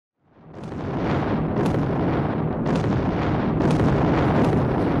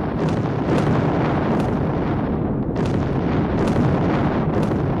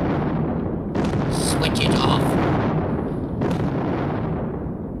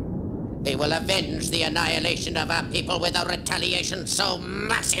We will avenge the annihilation of our people with a retaliation so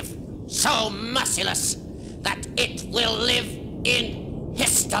massive, so merciless, that it will live in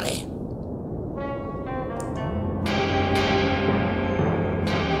history.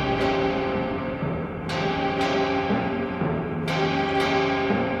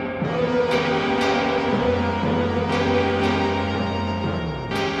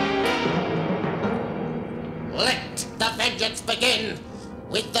 Let the vengeance begin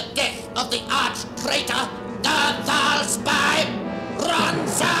with the death of the arch-traitor, the Thal spy,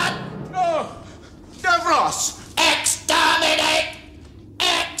 Ronson! No! Davros! Exterminate!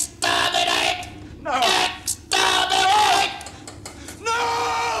 Exterminate! No! Exterminate!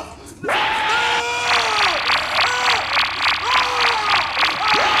 No! No!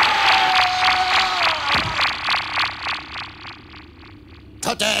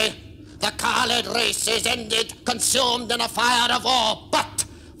 Today, the Khalid race is ended, consumed in a fire of war, but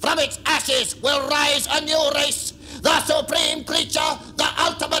from its ashes will rise a new race, the supreme creature, the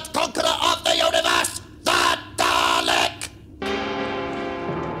ultimate conqueror of the universe, the Dalek!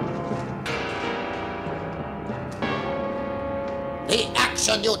 The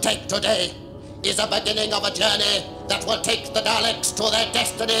action you take today is the beginning of a journey that will take the Daleks to their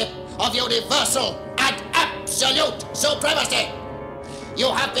destiny of universal and absolute supremacy.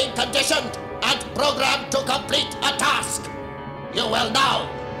 You have been conditioned and programmed to complete a task. You will now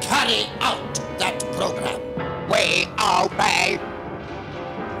carry out that program. We obey.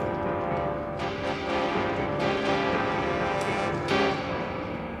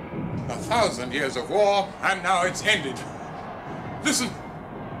 1,000 years of war, and now it's ended. Listen,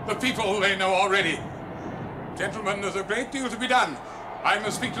 the people, they know already. Gentlemen, there's a great deal to be done. I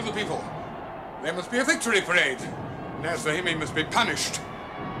must speak to the people. There must be a victory parade. And as for him, he must be punished.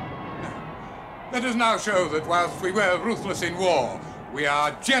 Let us now show that whilst we were ruthless in war, we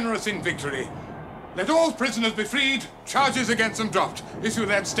are generous in victory. Let all prisoners be freed, charges against them dropped. Issue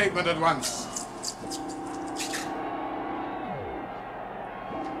that statement at once.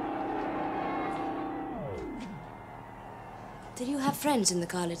 Did you have friends in the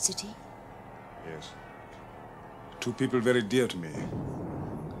Khalid city? Yes. Two people very dear to me.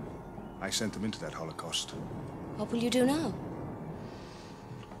 I sent them into that Holocaust. What will you do now?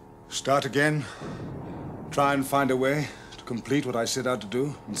 Start again. Try and find a way to complete what I set out to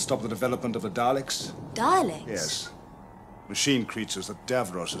do and stop the development of the Daleks. Daleks? Yes. Machine creatures that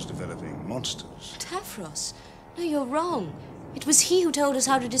Davros is developing. Monsters. Davros? No, you're wrong. It was he who told us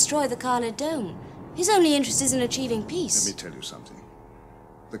how to destroy the Khalid Dome. His only interest is in achieving peace. Let me tell you something.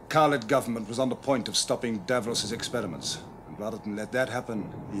 The Khalid government was on the point of stopping Davros' experiments. And rather than let that happen,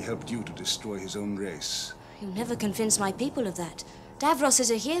 he helped you to destroy his own race. You'll never convince my people of that. Davros is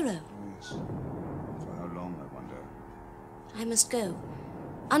a hero. Yes. For how long, I wonder? I must go.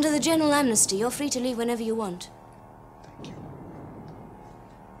 Under the general amnesty, you're free to leave whenever you want. Thank you.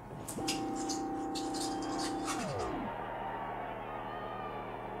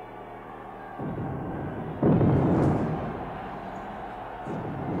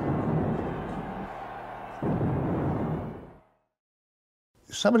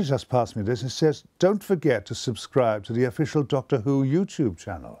 Somebody just passed me this and says, don't forget to subscribe to the official Doctor Who YouTube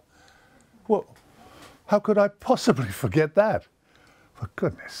channel. Well, how could I possibly forget that? For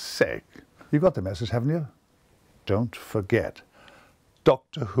goodness sake. You got the message, haven't you? Don't forget,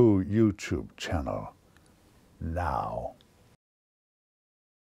 Doctor Who YouTube channel. Now.